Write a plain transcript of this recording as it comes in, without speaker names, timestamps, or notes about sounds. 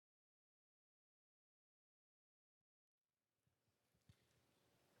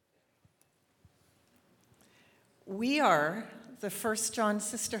We are the First John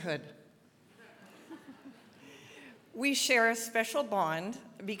Sisterhood. We share a special bond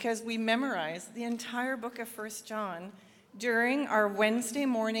because we memorized the entire book of First John during our Wednesday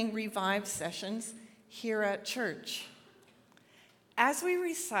morning Revive sessions here at church. As we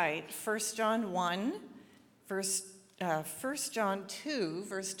recite 1 John 2,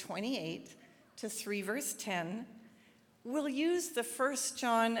 verse 28 to 3, verse 10, we'll use the 1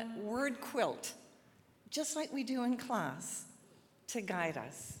 John word quilt, just like we do in class, to guide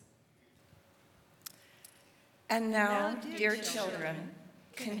us. And now, dear children,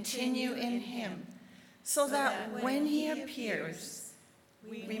 continue in him, so that when he appears,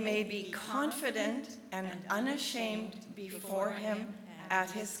 we may be confident and unashamed before him at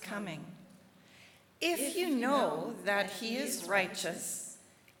his coming. If you know that he is righteous,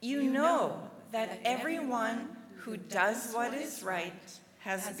 you know that everyone who does what is right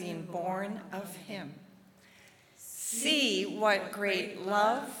has been born of him. See what great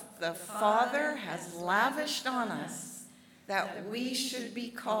love the Father has lavished on us, that we should be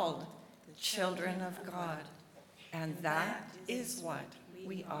called the children of God, and that is what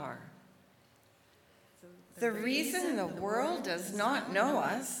we are. The reason the world does not know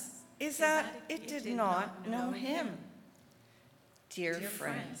us is that it did not know him. Dear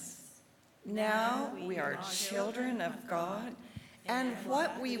friends, now we are children of God, and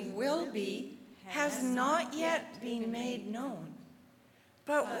what we will be has not yet been made known.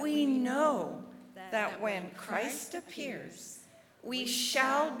 But we know that when Christ appears, we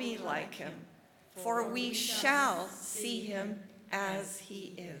shall be like him, for we shall see him as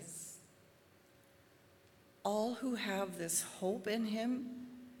he is. All who have this hope in him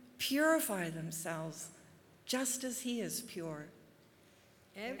purify themselves just as he is pure.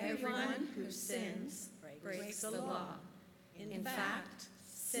 Everyone who sins breaks the law. In fact,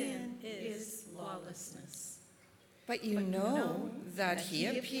 sin is lawlessness. But you know that he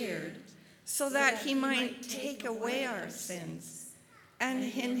appeared so that he might take away our sins, and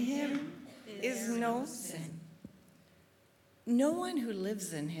in him is no sin. No one who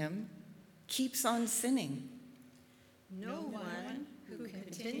lives in him keeps on sinning. No one who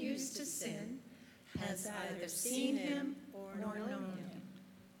continues to sin has either seen him or known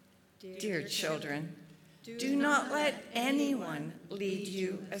him. Dear children, do not let anyone lead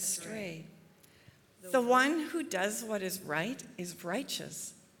you astray. The one who does what is right is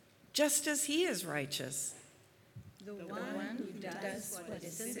righteous, just as he is righteous. The one who does what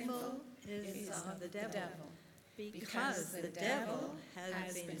is sinful is of the devil, because the devil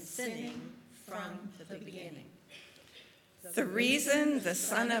has been sinning from the beginning. The reason the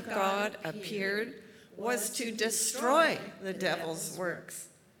Son of God appeared was to destroy the devil's works.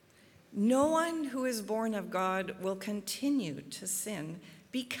 No one who is born of God will continue to sin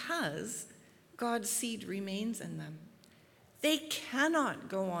because God's seed remains in them. They cannot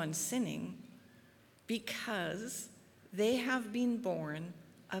go on sinning because they have been born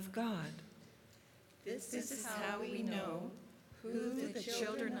of God. This is how we know who the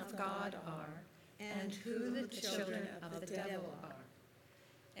children of God are and who the children of the devil are.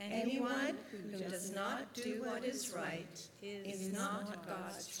 Anyone who does not do what is right is not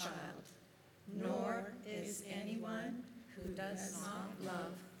God's child, nor is anyone who does not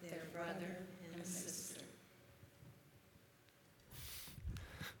love their brother and sister.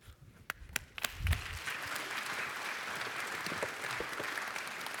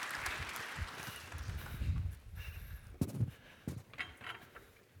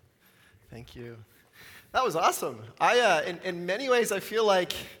 Thank you. That was awesome. In many ways, I feel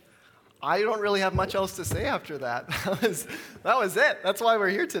like I don't really have much else to say after that. That was it. That's why we're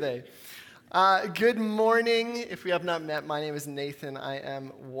here today. Good morning. If we have not met, my name is Nathan. I am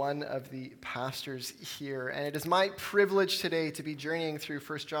one of the pastors here, and it is my privilege today to be journeying through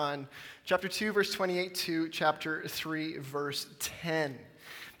 1 John chapter 2, verse 28 to chapter 3, verse 10.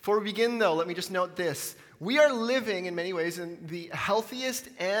 Before we begin, though, let me just note this. We are living, in many ways, in the healthiest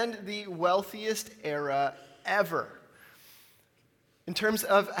and the wealthiest era ever. In terms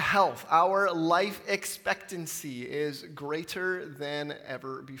of health, our life expectancy is greater than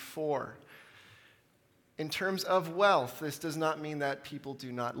ever before. In terms of wealth, this does not mean that people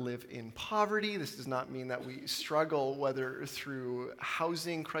do not live in poverty. This does not mean that we struggle, whether through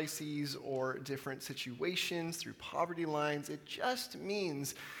housing crises or different situations, through poverty lines. It just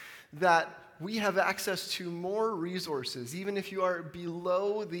means that we have access to more resources. Even if you are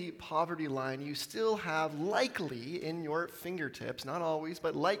below the poverty line, you still have likely in your fingertips, not always,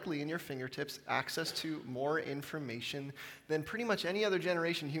 but likely in your fingertips, access to more information than pretty much any other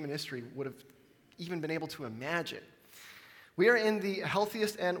generation in human history would have even been able to imagine. We are in the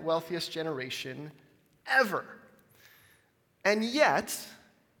healthiest and wealthiest generation ever. And yet,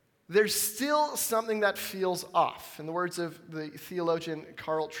 there's still something that feels off. In the words of the theologian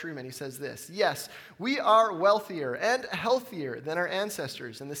Carl Trueman, he says this: yes, we are wealthier and healthier than our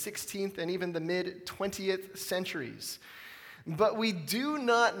ancestors in the 16th and even the mid-20th centuries, but we do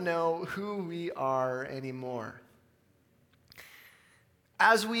not know who we are anymore.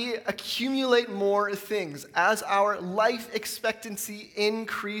 As we accumulate more things, as our life expectancy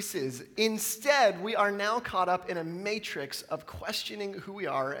increases, instead, we are now caught up in a matrix of questioning who we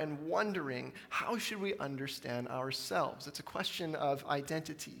are and wondering, how should we understand ourselves? It's a question of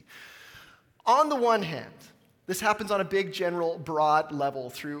identity. On the one hand, this happens on a big, general, broad level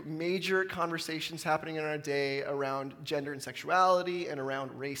through major conversations happening in our day around gender and sexuality and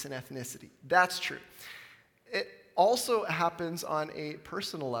around race and ethnicity. That's true. It also happens on a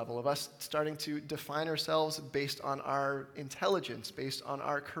personal level of us starting to define ourselves based on our intelligence, based on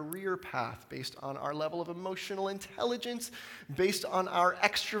our career path, based on our level of emotional intelligence, based on our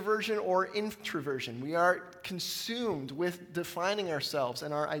extroversion or introversion. We are consumed with defining ourselves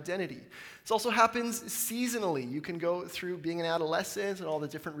and our identity. This also happens seasonally. You can go through being an adolescent and all the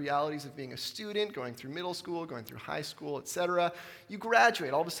different realities of being a student, going through middle school, going through high school, etc. You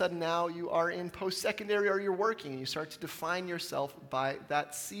graduate. All of a sudden now you are in post-secondary or you're working and you start to define yourself by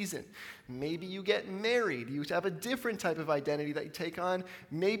that season. Maybe you get married. You have a different type of identity that you take on.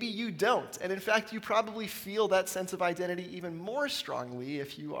 Maybe you don't. And in fact, you probably feel that sense of identity even more strongly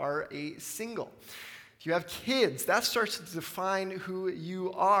if you are a single. If you have kids, that starts to define who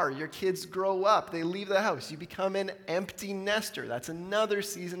you are. Your kids grow up, they leave the house, you become an empty nester. That's another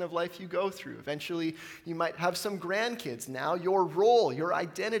season of life you go through. Eventually, you might have some grandkids. Now your role, your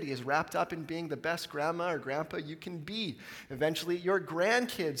identity is wrapped up in being the best grandma or grandpa you can be. Eventually, your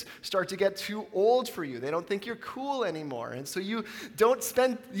grandkids start to get too old for you. They don't think you're cool anymore. And so you don't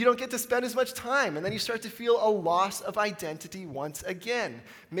get to spend as much time. And then you start to feel a loss of identity once again.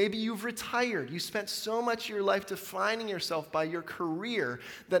 Maybe you've retired. You spent so much of your life defining yourself by your career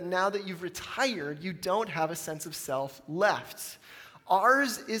that now that you've retired, you don't have a sense of self left.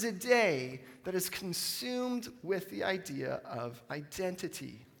 Ours is a day that is consumed with the idea of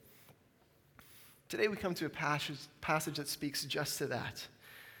identity. Today we come to a passage that speaks just to that.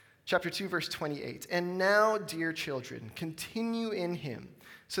 Chapter 2, verse 28. And now, dear children, continue in him,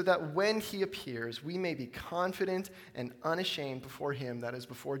 so that when he appears, we may be confident and unashamed before him, that is,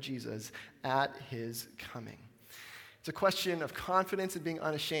 before Jesus, at his coming. It's a question of confidence and being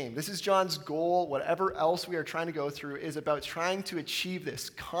unashamed. This is John's goal. Whatever else we are trying to go through is about trying to achieve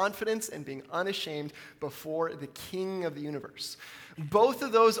this confidence and being unashamed before the King of the universe. Both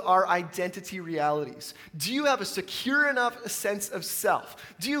of those are identity realities. Do you have a secure enough sense of self?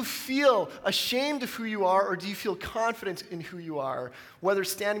 Do you feel ashamed of who you are, or do you feel confident in who you are, whether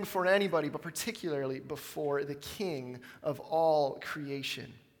standing before anybody, but particularly before the King of all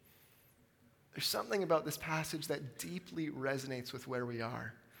creation? There's something about this passage that deeply resonates with where we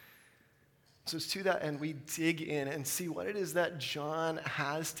are. So it's to that end we dig in and see what it is that John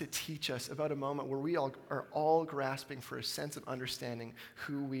has to teach us about a moment where we are all grasping for a sense of understanding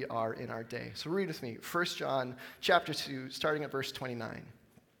who we are in our day. So read with me, 1 John chapter 2, starting at verse 29.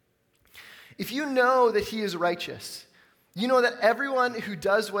 If you know that he is righteous, you know that everyone who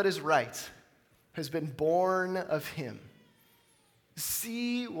does what is right has been born of him.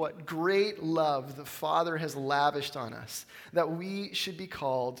 See what great love the Father has lavished on us, that we should be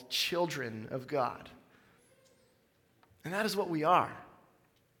called children of God. And that is what we are.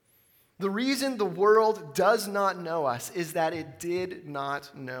 The reason the world does not know us is that it did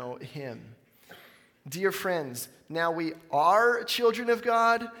not know him. Dear friends, now we are children of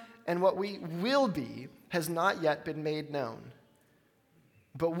God, and what we will be has not yet been made known.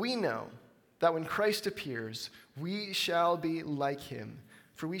 But we know that when Christ appears, we shall be like him,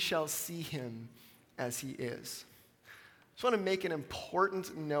 for we shall see him as he is. I just want to make an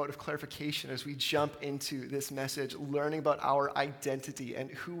important note of clarification as we jump into this message, learning about our identity and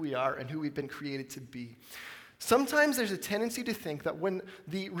who we are and who we've been created to be. Sometimes there's a tendency to think that when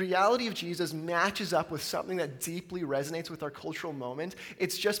the reality of Jesus matches up with something that deeply resonates with our cultural moment,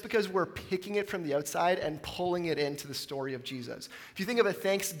 it's just because we're picking it from the outside and pulling it into the story of Jesus. If you think of a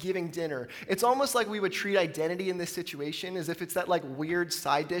Thanksgiving dinner, it's almost like we would treat identity in this situation as if it's that like weird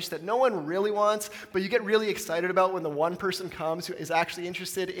side dish that no one really wants, but you get really excited about when the one person comes who is actually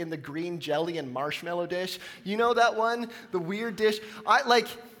interested in the green jelly and marshmallow dish. You know that one? The weird dish.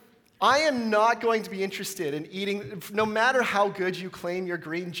 I am not going to be interested in eating, no matter how good you claim your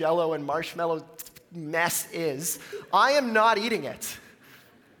green jello and marshmallow mess is, I am not eating it.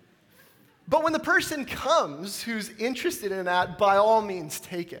 But when the person comes who's interested in that, by all means,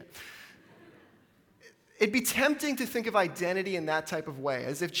 take it. It'd be tempting to think of identity in that type of way,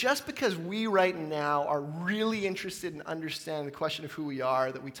 as if just because we right now are really interested in understanding the question of who we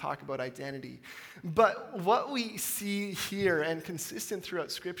are, that we talk about identity. But what we see here and consistent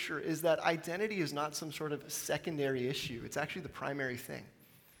throughout Scripture is that identity is not some sort of secondary issue. It's actually the primary thing.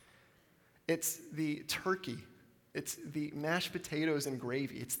 It's the turkey. It's the mashed potatoes and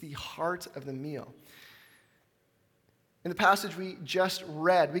gravy. It's the heart of the meal. In the passage we just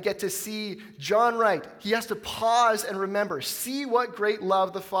read, we get to see John write. He has to pause and remember, see what great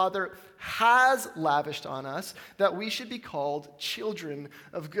love the Father has lavished on us, that we should be called children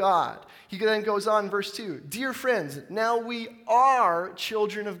of God. He then goes on, verse 2, dear friends, now we are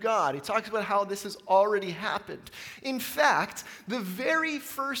children of God. He talks about how this has already happened. In fact, the very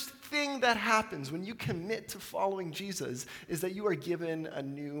first thing that happens when you commit to following Jesus is that you are given a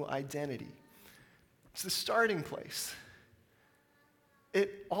new identity. It's the starting place.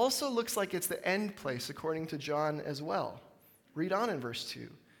 It also looks like it's the end place, according to John as well. Read on in verse 2.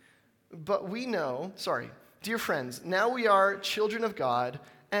 But we know, dear friends, now we are children of God,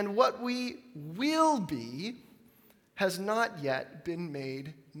 and what we will be has not yet been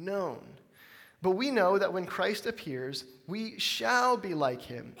made known. But we know that when Christ appears, we shall be like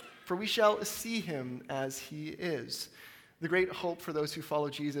him, for we shall see him as he is. The great hope for those who follow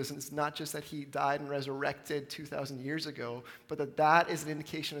Jesus is not just that he died and resurrected 2,000 years ago, but that is an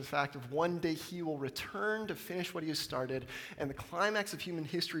indication of the fact of one day he will return to finish what he has started, and the climax of human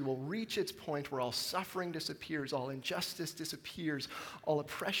history will reach its point where all suffering disappears, all injustice disappears, all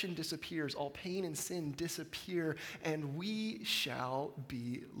oppression disappears, all pain and sin disappear, and we shall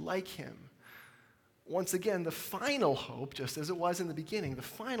be like him. Once again, the final hope, just as it was in the beginning, the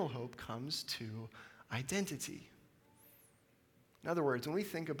final hope comes to identity. In other words, when we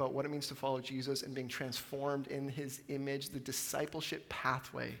think about what it means to follow Jesus and being transformed in his image, the discipleship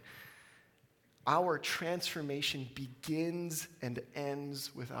pathway, our transformation begins and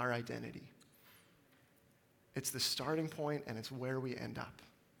ends with our identity. It's the starting point and it's where we end up.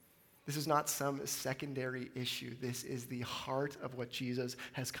 This is not some secondary issue. This is the heart of what Jesus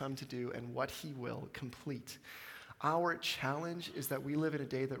has come to do and what he will complete. Our challenge is that we live in a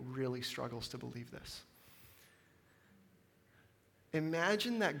day that really struggles to believe this.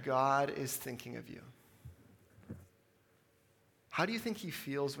 Imagine that God is thinking of you. How do you think he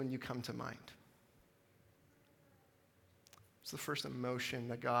feels when you come to mind? It's the first emotion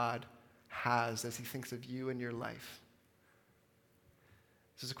that God has as he thinks of you and your life.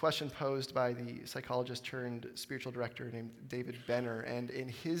 This is a question posed by the psychologist turned spiritual director named David Benner, and in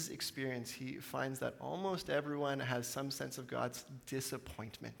his experience, he finds that almost everyone has some sense of God's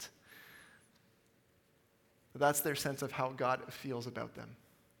disappointment. That's their sense of how God feels about them.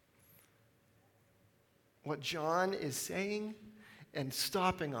 What John is saying and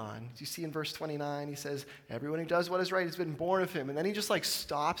stopping on, as you see in verse 29, he says, everyone who does what is right has been born of him. And then he just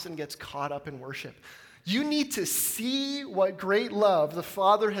stops and gets caught up in worship. You need to see what great love the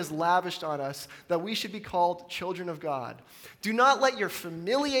Father has lavished on us, that we should be called children of God. Do not let your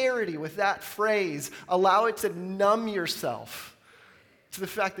familiarity with that phrase allow it to numb yourself to the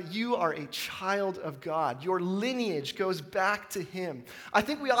fact that you are a child of God. Your lineage goes back to him. I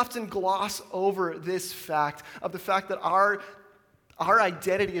think we often gloss over this fact of the fact that our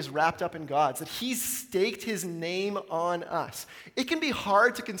identity is wrapped up in God's, that he's staked his name on us. It can be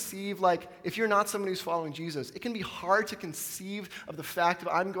hard to conceive, if you're not someone who's following Jesus, it can be hard to conceive of the fact of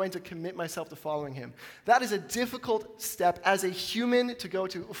I'm going to commit myself to following him. That is a difficult step as a human to go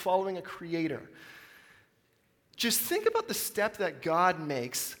to following a creator. Just think about the step that God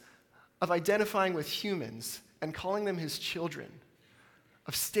makes of identifying with humans and calling them his children,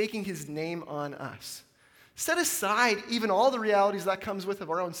 of staking his name on us. Set aside even all the realities that comes with of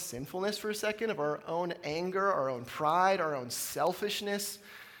our own sinfulness for a second, of our own anger, our own pride, our own selfishness.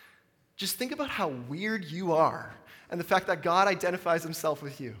 Just think about how weird you are and the fact that God identifies himself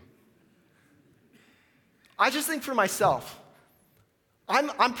with you. I just think for myself,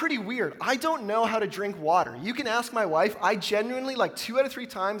 I'm pretty weird. I don't know how to drink water. You can ask my wife. I genuinely, 2 out of 3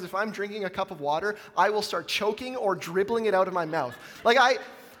 times, if I'm drinking a cup of water, I will start choking or dribbling it out of my mouth.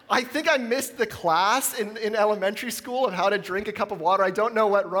 I think I missed the class in elementary school of how to drink a cup of water. I don't know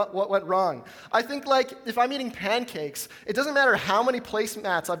what went wrong. I think if I'm eating pancakes, it doesn't matter how many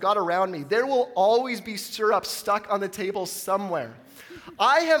placemats I've got around me. There will always be syrup stuck on the table somewhere.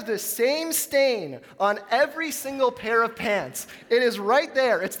 I have the same stain on every single pair of pants. It is right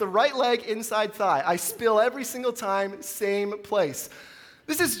there. It's the right leg, inside thigh. I spill every single time, same place.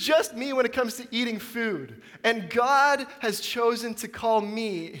 This is just me when it comes to eating food. And God has chosen to call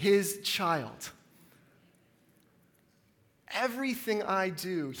me his child. everything I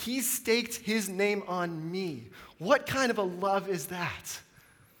do. He staked his name on me. What kind of a love is that?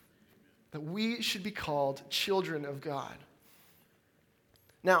 That we should be called children of God.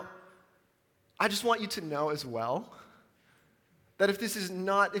 Now, I just want you to know as well that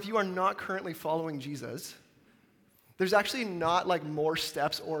if you are not currently following Jesus, there's actually not like more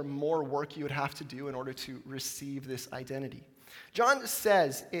steps or more work you would have to do in order to receive this identity. John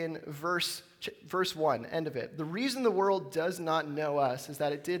says in verse 1, end of it, the reason the world does not know us is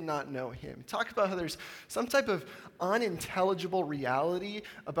that it did not know him. He talks about how there's some type of unintelligible reality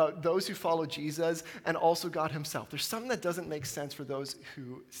about those who follow Jesus and also God himself. There's something that doesn't make sense for those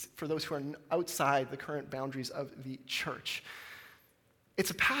who are outside the current boundaries of the church. It's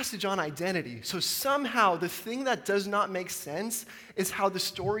a passage on identity. So somehow the thing that does not make sense is how the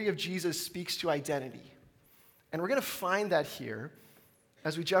story of Jesus speaks to identity. And we're going to find that here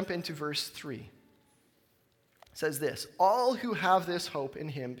as we jump into verse 3. It says this, all who have this hope in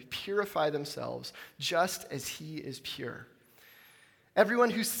him purify themselves just as he is pure. Everyone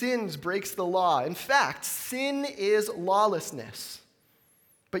who sins breaks the law. In fact, sin is lawlessness.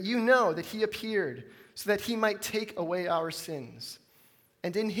 But you know that he appeared so that he might take away our sins.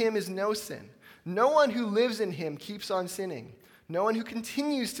 And in him is no sin. No one who lives in him keeps on sinning. No one who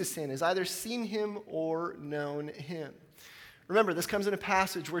continues to sin has either seen him or known him. Remember, this comes in a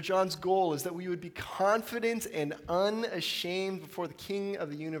passage where John's goal is that we would be confident and unashamed before the King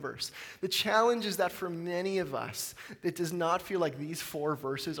of the universe. The challenge is that for many of us, it does not feel like these 4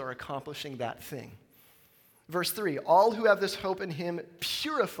 verses are accomplishing that thing. Verse 3, all who have this hope in him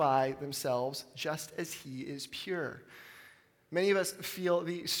purify themselves just as he is pure. Many of us feel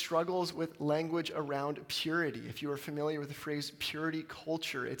the struggles with language around purity. If you are familiar with the phrase purity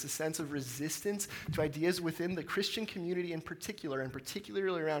culture, it's a sense of resistance to ideas within the Christian community in particular, and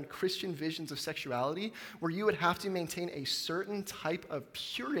particularly around Christian visions of sexuality, where you would have to maintain a certain type of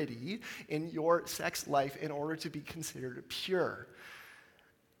purity in your sex life in order to be considered pure.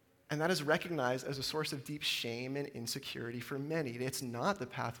 And that is recognized as a source of deep shame and insecurity for many. It's not the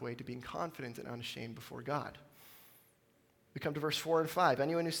pathway to being confident and unashamed before God. We come to verse 4 and 5.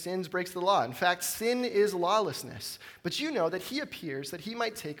 Anyone who sins breaks the law. In fact, sin is lawlessness. But you know that he appears that he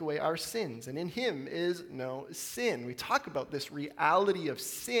might take away our sins, and in him is no sin. We talk about this reality of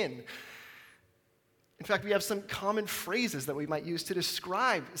sin. In fact, we have some common phrases that we might use to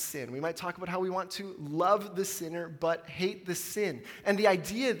describe sin. We might talk about how we want to love the sinner but hate the sin. And the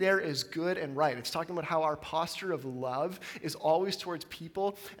idea there is good and right. It's talking about how our posture of love is always towards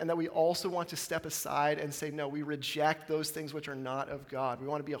people, and that we also want to step aside and say, no, we reject those things which are not of God. We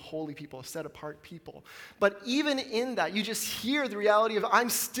want to be a holy people, a set-apart people. But even in that, you just hear the reality of, I'm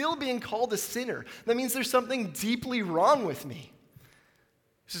still being called a sinner. That means there's something deeply wrong with me.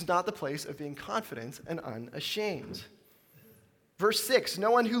 This is not the place of being confident and unashamed. Verse 6,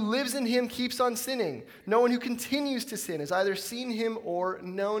 no one who lives in him keeps on sinning. No one who continues to sin has either seen him or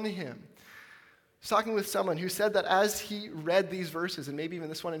known him. I was talking with someone who said that as he read these verses, and maybe even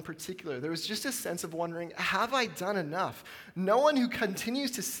this one in particular, there was just a sense of wondering, have I done enough? No one who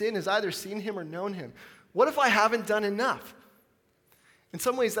continues to sin has either seen him or known him. What if I haven't done enough? In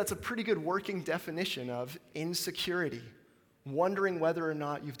some ways, that's a pretty good working definition of insecurity. Wondering whether or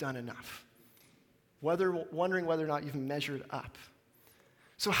not you've done enough. Wondering whether or not you've measured up.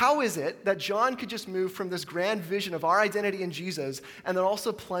 So how is it that John could just move from this grand vision of our identity in Jesus and then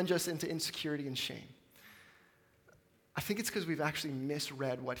also plunge us into insecurity and shame? I think it's because we've actually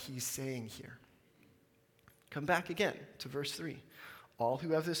misread what he's saying here. Come back again to verse 3. All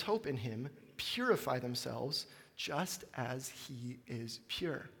who have this hope in him purify themselves just as he is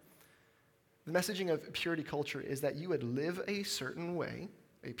pure. The messaging of purity culture is that you would live a certain way,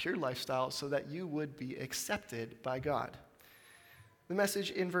 a pure lifestyle, so that you would be accepted by God. The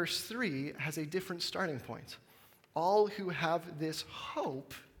message in verse 3 has a different starting point. All who have this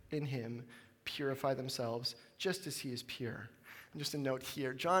hope in him purify themselves just as he is pure. And just a note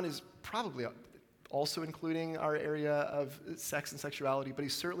here, John is probably also including our area of sex and sexuality, but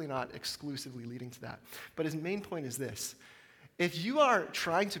he's certainly not exclusively leading to that. But his main point is this. If you are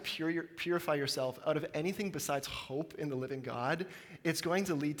trying to purify yourself out of anything besides hope in the living God, it's going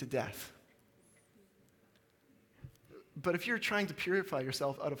to lead to death. But if you're trying to purify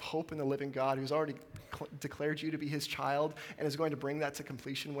yourself out of hope in the living God who's already declared you to be his child and is going to bring that to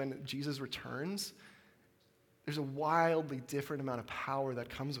completion when Jesus returns, there's a wildly different amount of power that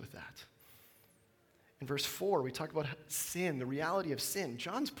comes with that. In verse 4, we talk about sin, the reality of sin.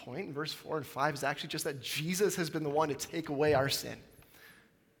 John's point in verse 4 and 5 is actually just that Jesus has been the one to take away our sin.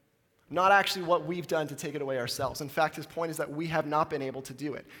 not actually what we've done to take it away ourselves. In fact, his point is that we have not been able to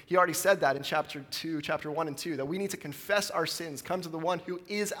do it. He already said that in chapter 1 and 2, that we need to confess our sins, come to the one who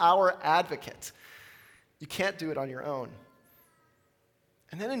is our advocate. You can't do it on your own.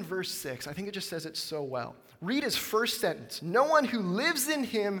 And then in verse 6, I think it just says it so well. Read his first sentence. No one who lives in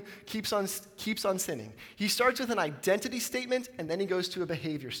him keeps on sinning. He starts with an identity statement, and then he goes to a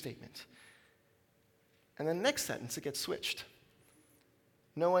behavior statement. And then the next sentence, it gets switched.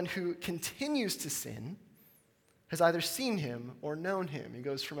 No one who continues to sin has either seen him or known him. He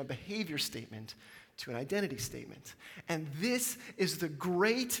goes from a behavior statement to an identity statement. And this is the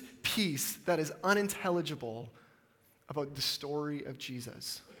great piece that is unintelligible about the story of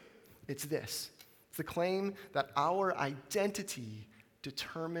Jesus. It's this. It's the claim that our identity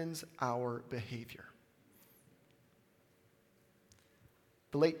determines our behavior.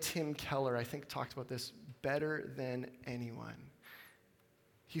 The late Tim Keller, I think, talked about this better than anyone.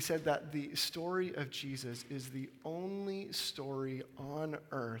 He said that the story of Jesus is the only story on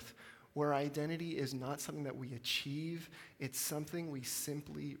earth where identity is not something that we achieve, it's something we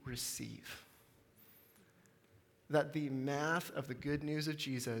simply receive. That the math of the good news of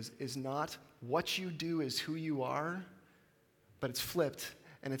Jesus is not what you do is who you are, but it's flipped,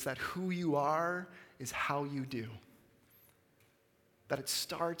 and it's that who you are is how you do. That it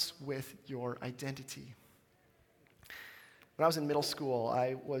starts with your identity. When I was in middle school,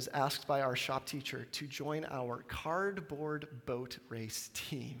 I was asked by our shop teacher to join our cardboard boat race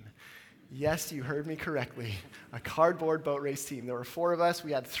team. Yes, you heard me correctly. A cardboard boat race team. There were 4 of us.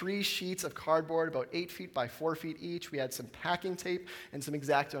 We had 3 sheets of cardboard, about 8 feet by 4 feet each. We had some packing tape and some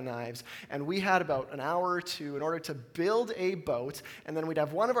X-Acto knives. And we had about an hour or two in order to build a boat. And then we'd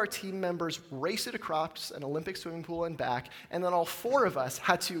have one of our team members race it across an Olympic swimming pool and back. And then all 4 of us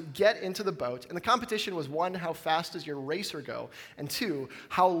had to get into the boat. And the competition was 1, how fast does your racer go? And 2,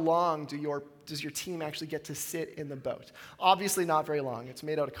 how long does your team actually get to sit in the boat? Obviously not very long. It's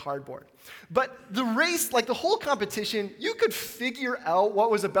made out of cardboard. But the race, like the whole competition, you could figure out what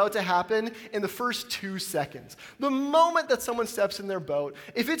was about to happen in the first 2 seconds. The moment that someone steps in their boat,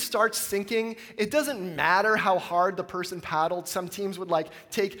 if it starts sinking, it doesn't matter how hard the person paddled. Some teams would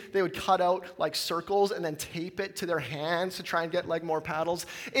they would cut out like circles and then tape it to their hands to try and get like more paddles.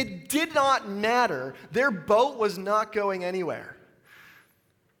 It did not matter. Their boat was not going anywhere.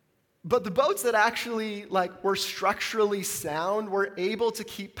 But the boats that actually were structurally sound were able to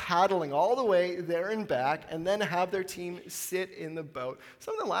keep paddling all the way there and back and then have their team sit in the boat.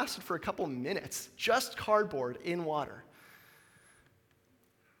 Some of them lasted for a couple minutes, just cardboard in water.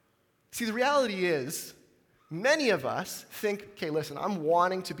 See, the reality is, many of us think, okay, listen, I'm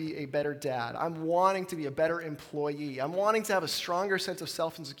wanting to be a better dad. I'm wanting to be a better employee. I'm wanting to have a stronger sense of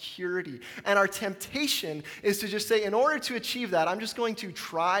self and security. And our temptation is to just say, in order to achieve that, I'm just going to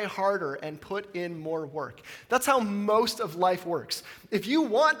try harder and put in more work. That's how most of life works. If you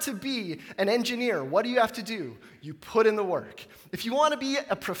want to be an engineer, what do you have to do? You put in the work. If you want to be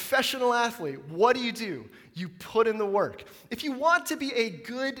a professional athlete, what do? You put in the work. If you want to be a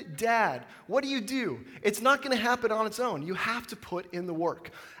good dad, what do? It's not going to happen on its own. You have to put in the work.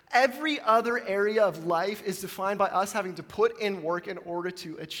 Every other area of life is defined by us having to put in work in order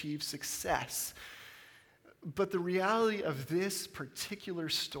to achieve success. But the reality of this particular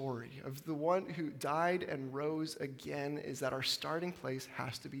story, of the one who died and rose again, is that our starting place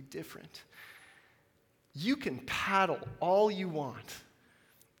has to be different. You can paddle all you want,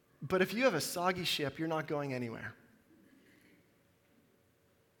 but if you have a soggy ship, you're not going anywhere.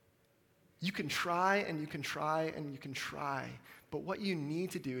 You can try and you can try and you can try, but what you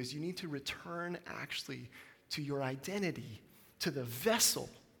need to do is you need to return actually to your identity, to the vessel,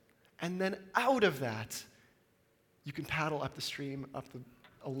 and then out of that, you can paddle up the stream, up the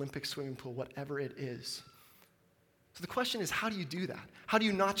Olympic swimming pool, whatever it is. So the question is, how do you do that? How do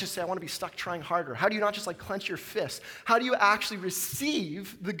you not just say, I want to be stuck trying harder? How do you not just clench your fists? How do you actually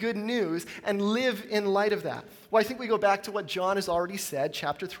receive the good news and live in light of that? Well, I think we go back to what John has already said,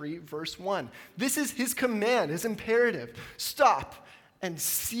 chapter 3, verse 1. This is his command, his imperative. Stop and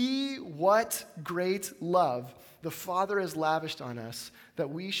see what great love the Father has lavished on us, that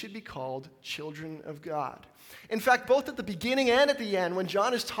we should be called children of God. In fact, both at the beginning and at the end, when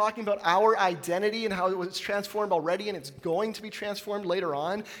John is talking about our identity and how it was transformed already and it's going to be transformed later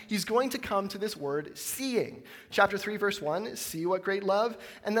on, he's going to come to this word, seeing. Chapter 3, verse 1, see what great love.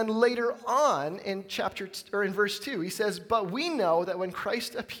 And then later on in verse 2, he says, but we know that when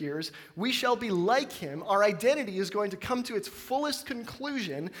Christ appears, we shall be like him. Our identity is going to come to its fullest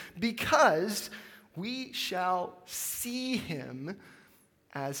conclusion because we shall see him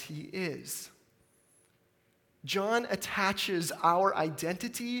as he is. John attaches our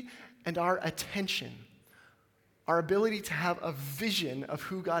identity and our attention, our ability to have a vision of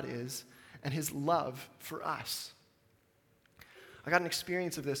who God is and his love for us. I got an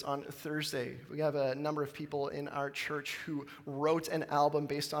experience of this on Thursday. We have a number of people in our church who wrote an album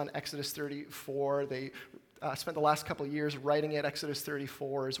based on Exodus 34. They spent the last couple of years writing it. Exodus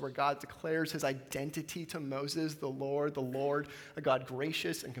 34 is where God declares his identity to Moses, the Lord, a God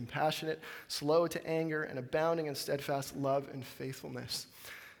gracious and compassionate, slow to anger, and abounding in steadfast love and faithfulness.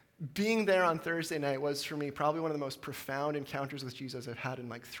 Being there on Thursday night was, for me, probably one of the most profound encounters with Jesus I've had in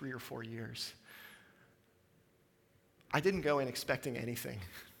like 3 or 4 years. I didn't go in expecting anything.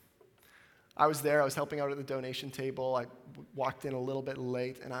 I was there, I was helping out at the donation table, I walked in a little bit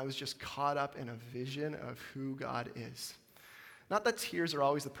late, and I was just caught up in a vision of who God is. Not that tears are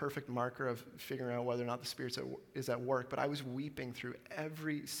always the perfect marker of figuring out whether or not the Spirit is at work, but I was weeping through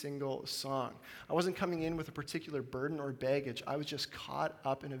every single song. I wasn't coming in with a particular burden or baggage. I was just caught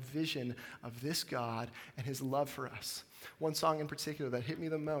up in a vision of this God and his love for us. One song in particular that hit me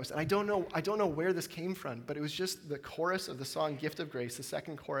the most, and I don't know where this came from, but it was just the chorus of the song Gift of Grace, the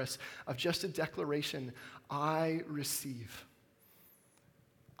second chorus of just a declaration, I receive.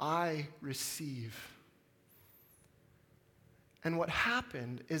 I receive. And what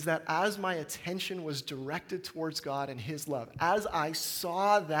happened is that as my attention was directed towards God and his love, as I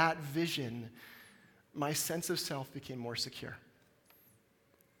saw that vision, my sense of self became more secure.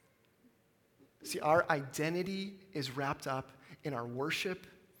 See, our identity is wrapped up in our worship.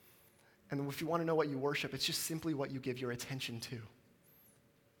 And if you want to know what you worship, it's just simply what you give your attention to.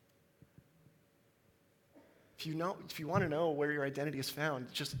 If you want to know where your identity is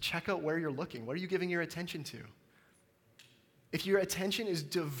found, just check out where you're looking. What are you giving your attention to? If your attention is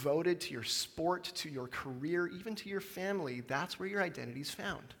devoted to your sport, to your career, even to your family, that's where your identity is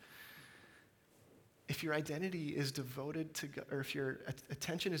found. If your identity is devoted to, or if your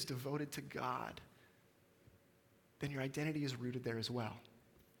attention is devoted to God, then your identity is rooted there as well.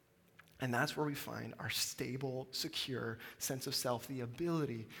 And that's where we find our stable, secure sense of self, the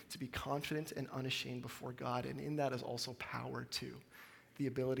ability to be confident and unashamed before God. And in that is also power too, the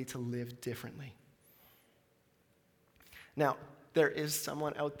ability to live differently. Now, there is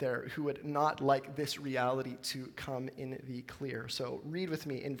someone out there who would not like this reality to come in the clear. So read with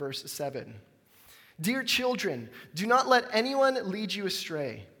me in verse 7. Dear children, do not let anyone lead you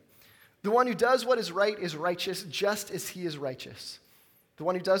astray. The one who does what is right is righteous, just as he is righteous. The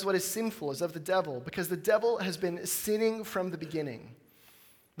one who does what is sinful is of the devil, because the devil has been sinning from the beginning.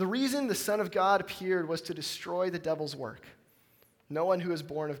 The reason the Son of God appeared was to destroy the devil's work. No one who is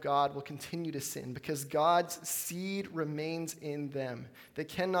born of God will continue to sin because God's seed remains in them. They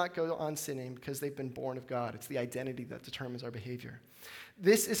cannot go on sinning because they've been born of God. It's the identity that determines our behavior.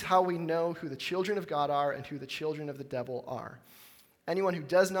 This is how we know who the children of God are and who the children of the devil are. Anyone who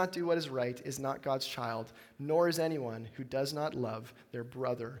does not do what is right is not God's child, nor is anyone who does not love their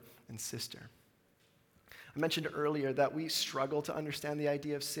brother and sister. I mentioned earlier that we struggle to understand the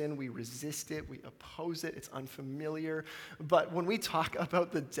idea of sin. We resist it. We oppose it. It's unfamiliar. But when we talk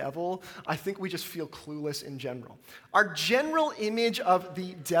about the devil, I think we just feel clueless in general. Our general image of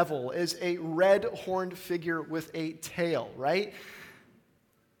the devil is a red horned figure with a tail, right?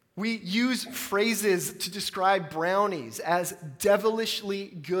 We use phrases to describe brownies as devilishly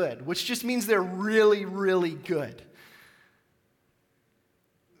good, which just means they're really, really good.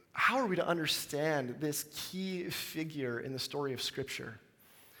 How are we to understand this key figure in the story of Scripture?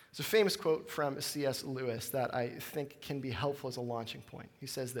 There's a famous quote from C.S. Lewis that I think can be helpful as a launching point. He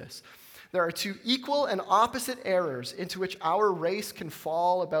says this: there are two equal and opposite errors into which our race can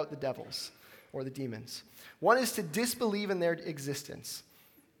fall about the devils, or the demons. One is to disbelieve in their existence.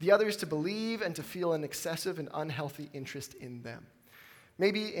 The other is to believe and to feel an excessive and unhealthy interest in them.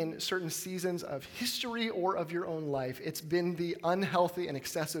 Maybe in certain seasons of history or of your own life, it's been the unhealthy and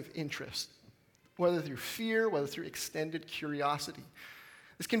excessive interest, whether through fear, whether through extended curiosity.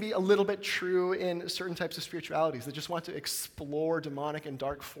 This can be a little bit true in certain types of spiritualities that just want to explore demonic and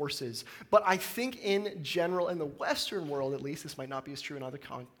dark forces. But I think in general, in the Western world at least, this might not be as true in other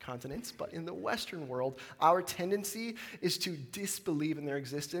continents, but in the Western world, our tendency is to disbelieve in their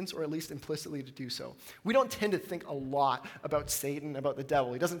existence, or at least implicitly to do so. We don't tend to think a lot about Satan, about the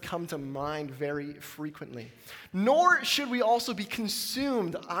devil. He doesn't come to mind very frequently. Nor should we also be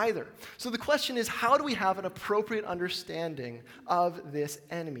consumed either. So the question is, how do we have an appropriate understanding of this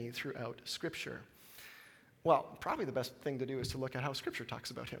enemy throughout Scripture? Well, probably the best thing to do is to look at how Scripture talks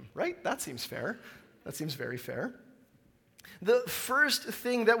about him, right? That seems fair. That seems very fair. The first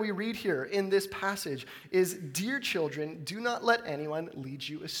thing that we read here in this passage is, dear children, do not let anyone lead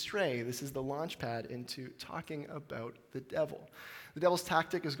you astray. This is the launch pad into talking about the devil. The devil's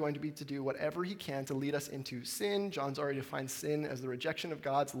tactic is going to be to do whatever he can to lead us into sin. John's already defined sin as the rejection of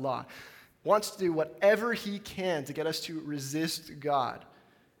God's law. Wants to do whatever he can to get us to resist God.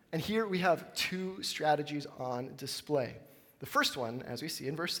 And here we have two strategies on display. The first one, as we see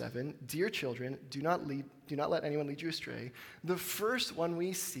in verse 7, dear children, do not let anyone lead you astray. The first one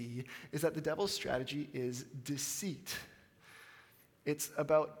we see is that the devil's strategy is deceit. It's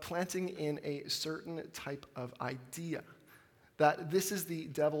about planting in a certain type of idea. That this is the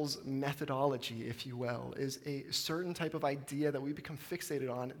devil's methodology, if you will, is a certain type of idea that we become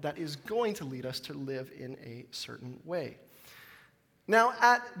fixated on that is going to lead us to live in a certain way. Now,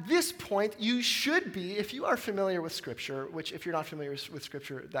 at this point, you should be, if you are familiar with Scripture, which if you're not familiar with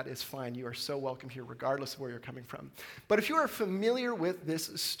Scripture, that is fine. You are so welcome here, regardless of where you're coming from. But if you are familiar with this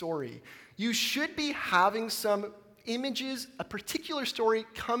story, you should be having some images, a particular story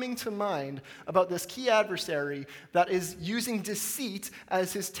coming to mind about this key adversary that is using deceit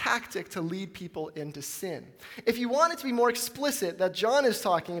as his tactic to lead people into sin. If you want it to be more explicit that John is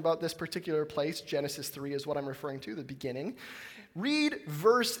talking about this particular place, Genesis 3 is what I'm referring to, the beginning, read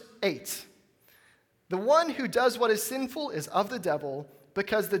verse 8. The one who does what is sinful is of the devil,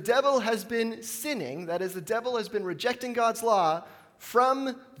 because the devil has been sinning, that is, the devil has been rejecting God's law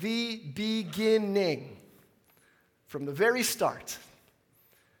from the beginning. From the very start,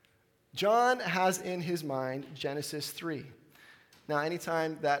 John has in his mind Genesis 3. Now,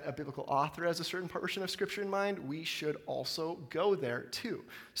 anytime that a biblical author has a certain portion of Scripture in mind, we should also go there too.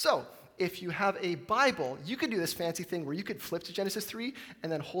 So, if you have a Bible, you could do this fancy thing where you could flip to Genesis 3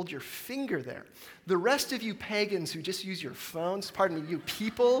 and then hold your finger there. The rest of you pagans who just use your phones, pardon me, you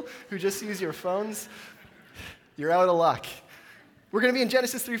people who just use your phones, you're out of luck. We're going to be in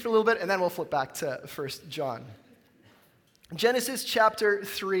Genesis 3 for a little bit, and then we'll flip back to 1 John. Genesis chapter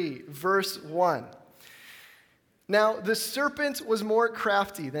 3, verse 1. Now, the serpent was more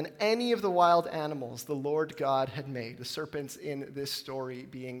crafty than any of the wild animals the Lord God had made. The serpent in this story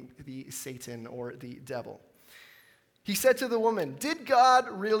being the Satan or the devil. He said to the woman, "Did God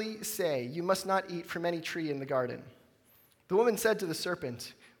really say, 'You must not eat from any tree in the garden'?" The woman said to the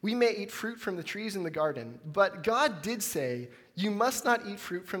serpent, "We may eat fruit from the trees in the garden, but God did say, 'You must not eat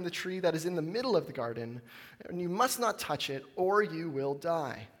fruit from the tree that is in the middle of the garden, and you must not touch it, or you will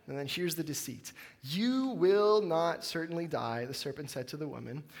die.'" And then here's the deceit. "You will not certainly die," the serpent said to the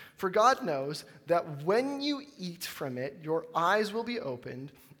woman, "for God knows that when you eat from it, your eyes will be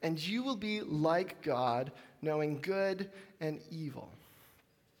opened, and you will be like God, knowing good and evil."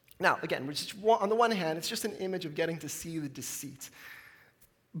 Now, again, on the one hand, it's just an image of getting to see the deceit.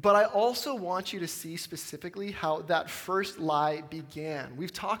 But I also want you to see specifically how that first lie began.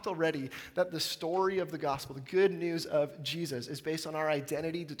 We've talked already that the story of the gospel, the good news of Jesus, is based on our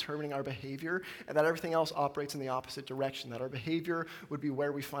identity determining our behavior, and that everything else operates in the opposite direction, that our behavior would be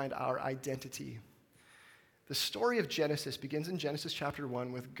where we find our identity. The story of Genesis begins in Genesis chapter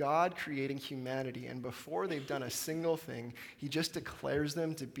 1 with God creating humanity, and before they've done a single thing, he just declares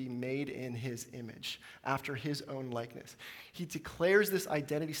them to be made in his image, after his own likeness. He declares this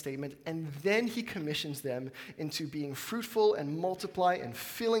identity statement, and then he commissions them into being fruitful and multiply and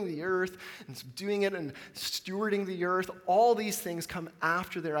filling the earth and subduing it and stewarding the earth. All these things come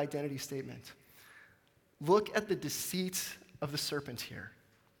after their identity statement. Look at the deceit of the serpent here.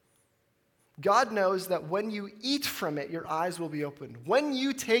 God knows that when you eat from it, your eyes will be opened. When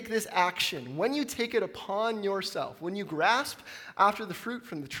you take this action, when you take it upon yourself, when you grasp after the fruit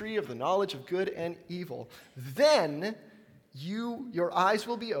from the tree of the knowledge of good and evil, then your eyes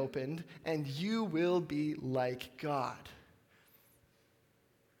will be opened and you will be like God.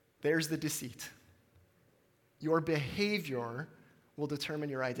 There's the deceit. Your behavior will determine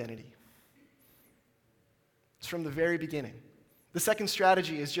your identity. It's from the very beginning. The second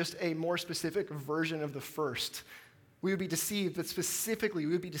strategy is just a more specific version of the first. We would be deceived, but specifically,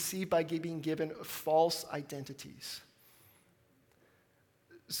 we would be deceived by being given false identities.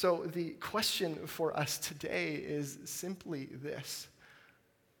 So the question for us today is simply this: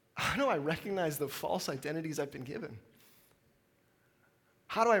 how do I recognize the false identities I've been given?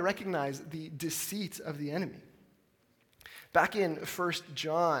 How do I recognize the deceit of the enemy? Back in 1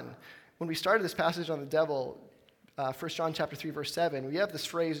 John, when we started this passage on the devil, 1 John chapter 3, verse 7, we have this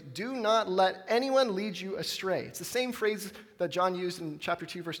phrase, "Do not let anyone lead you astray." It's the same phrase that John used in chapter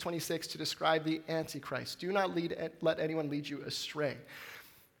 2, verse 26 to describe the Antichrist. Do not let anyone lead you astray.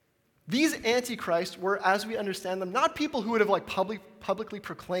 These Antichrists were, as we understand them, not people who would have publicly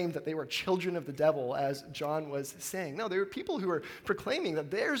proclaimed that they were children of the devil, as John was saying. No, they were people who were proclaiming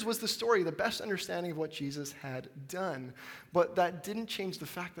that theirs was the story, the best understanding of what Jesus had done. But that didn't change the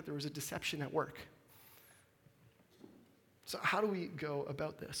fact that there was a deception at work. So how do we go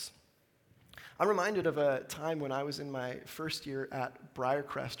about this? I'm reminded of a time when I was in my first year at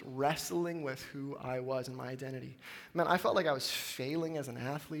Briarcrest wrestling with who I was and my identity. Man, I felt like I was failing as an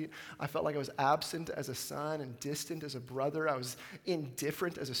athlete. I felt like I was absent as a son and distant as a brother. I was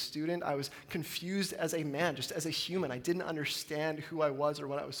indifferent as a student. I was confused as a man, just as a human. I didn't understand who I was or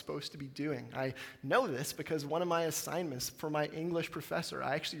what I was supposed to be doing. I know this because one of my assignments for my English professor,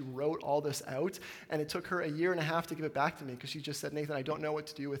 I actually wrote all this out, and it took her a year and a half to give it back to me because she just said, Nathan, I don't know what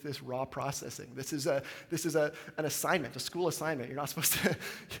to do with this raw processing. This is an assignment, a school assignment. You're not supposed to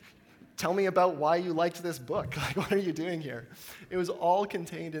tell me about why you liked this book. Like, what are you doing here? It was all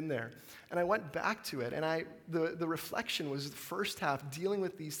contained in there. And I went back to it, and the reflection was the first half dealing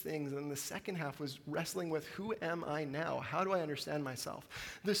with these things, and then the second half was wrestling with who am I now? How do I understand myself?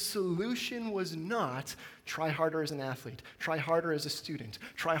 The solution was not try harder as an athlete, try harder as a student,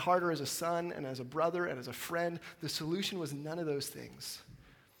 try harder as a son and as a brother and as a friend. The solution was none of those things.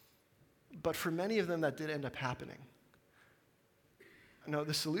 But for many of them, that did end up happening. No,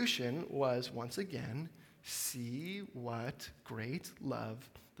 the solution was, once again, see what great love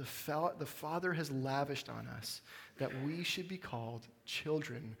the Father has lavished on us, that we should be called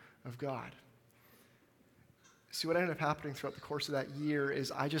children of God. See, what ended up happening throughout the course of that year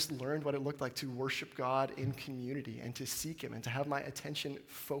is I just learned what it looked like to worship God in community and to seek Him and to have my attention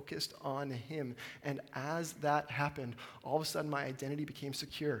focused on Him. And as that happened, all of a sudden my identity became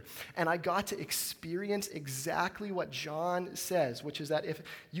secure. And I got to experience exactly what John says, which is that if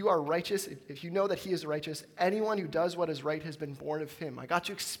you are righteous, if you know that He is righteous, anyone who does what is right has been born of Him. I got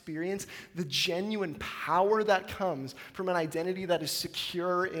to experience the genuine power that comes from an identity that is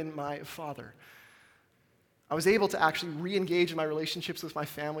secure in my Father. I was able to actually re-engage in my relationships with my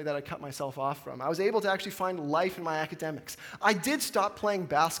family that I cut myself off from. I was able to actually find life in my academics. I did stop playing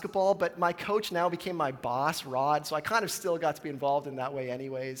basketball, but my coach now became my boss, Rod, so I kind of still got to be involved in that way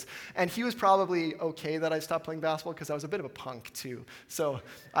anyways. And he was probably okay that I stopped playing basketball because I was a bit of a punk too. So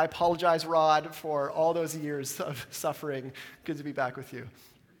I apologize, Rod, for all those years of suffering. Good to be back with you.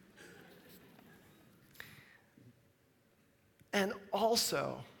 And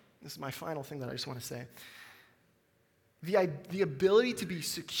also, this is my final thing that I just want to say, the ability to be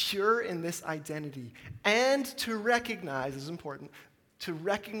secure in this identity and to recognize, this is important, to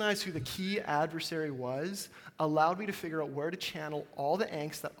recognize who the key adversary was allowed me to figure out where to channel all the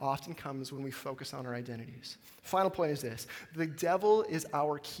angst that often comes when we focus on our identities. Final point is this: the devil is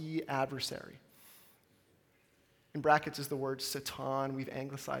our key adversary. In brackets is the word Satan. We've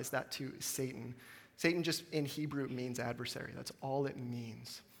anglicized that to Satan. Satan just in Hebrew means adversary. That's all it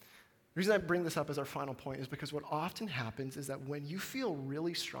means. The reason I bring this up as our final point is because what often happens is that when you feel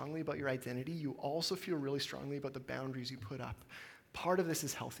really strongly about your identity, you also feel really strongly about the boundaries you put up. Part of this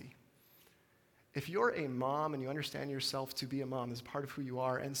is healthy. If you're a mom and you understand yourself to be a mom as part of who you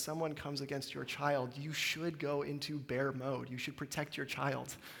are, and someone comes against your child, you should go into bear mode. You should protect your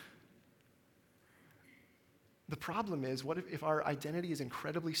child. The problem is, what if our identity is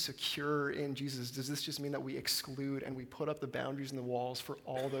incredibly secure in Jesus? Does this just mean that we exclude and we put up the boundaries and the walls for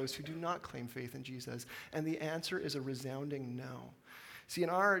all those who do not claim faith in Jesus? And the answer is a resounding no. See, in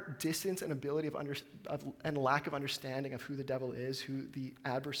our distance and ability and lack of understanding of who the devil is, who the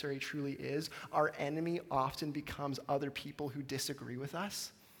adversary truly is, our enemy often becomes other people who disagree with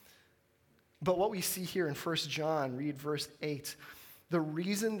us. But what we see here in 1 John, read verse 8, the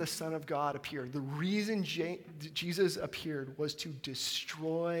reason the Son of God appeared, the reason Jesus appeared was to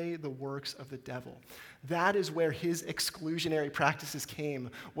destroy the works of the devil. That is where his exclusionary practices came,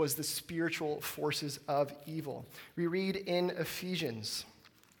 was the spiritual forces of evil. We read in Ephesians.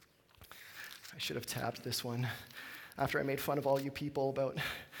 I should have tabbed this one after I made fun of all you people about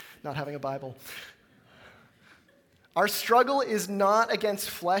not having a Bible. Our struggle is not against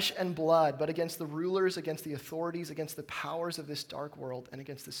flesh and blood, but against the rulers, against the authorities, against the powers of this dark world, and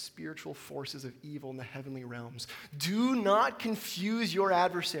against the spiritual forces of evil in the heavenly realms. Do not confuse your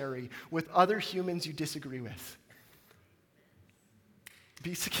adversary with other humans you disagree with.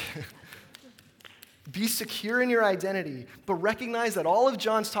 Be secure in your identity, but recognize that all of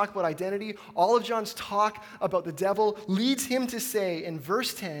John's talk about identity, all of John's talk about the devil leads him to say in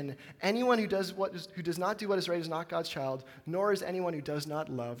verse 10, anyone who does not do what is right is not God's child, nor is anyone who does not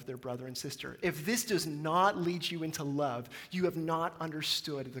love their brother and sister. If this does not lead you into love, you have not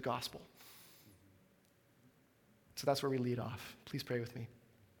understood the gospel. So that's where we lead off. Please pray with me.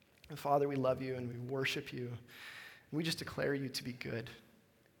 And Father, we love you and we worship you. And we just declare you to be good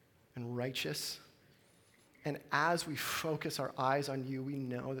and righteous And as we focus our eyes on you, we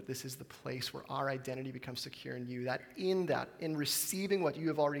know that this is the place where our identity becomes secure in you, that, in receiving what you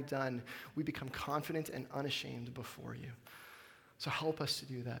have already done, we become confident and unashamed before you. So help us to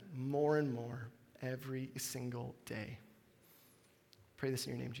do that more and more every single day. Pray this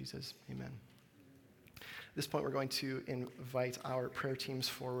in your name, Jesus. Amen. At this point, we're going to invite our prayer teams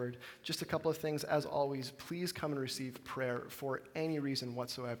forward. Just a couple of things. As always, please come and receive prayer for any reason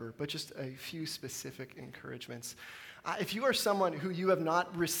whatsoever, but just a few specific encouragements. If you are someone who you have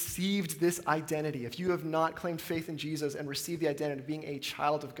not received this identity, if you have not claimed faith in Jesus and received the identity of being a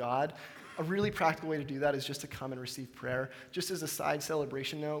child of God, a really practical way to do that is just to come and receive prayer. Just as a side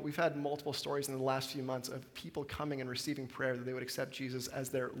celebration note, we've had multiple stories in the last few months of people coming and receiving prayer that they would accept Jesus as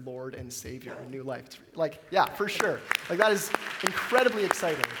their Lord and Savior in new life. It's like, yeah, for sure. Like, that is incredibly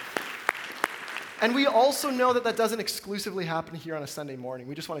exciting. And we also know that that doesn't exclusively happen here on a Sunday morning.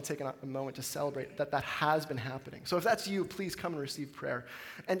 We just want to take a moment to celebrate that that has been happening. So if that's you, please come and receive prayer.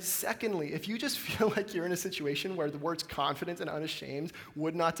 And secondly, if you just feel like you're in a situation where the words confident and unashamed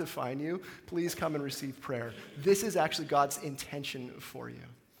would not define you, please come and receive prayer. This is actually God's intention for you.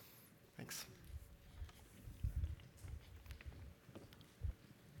 Thanks.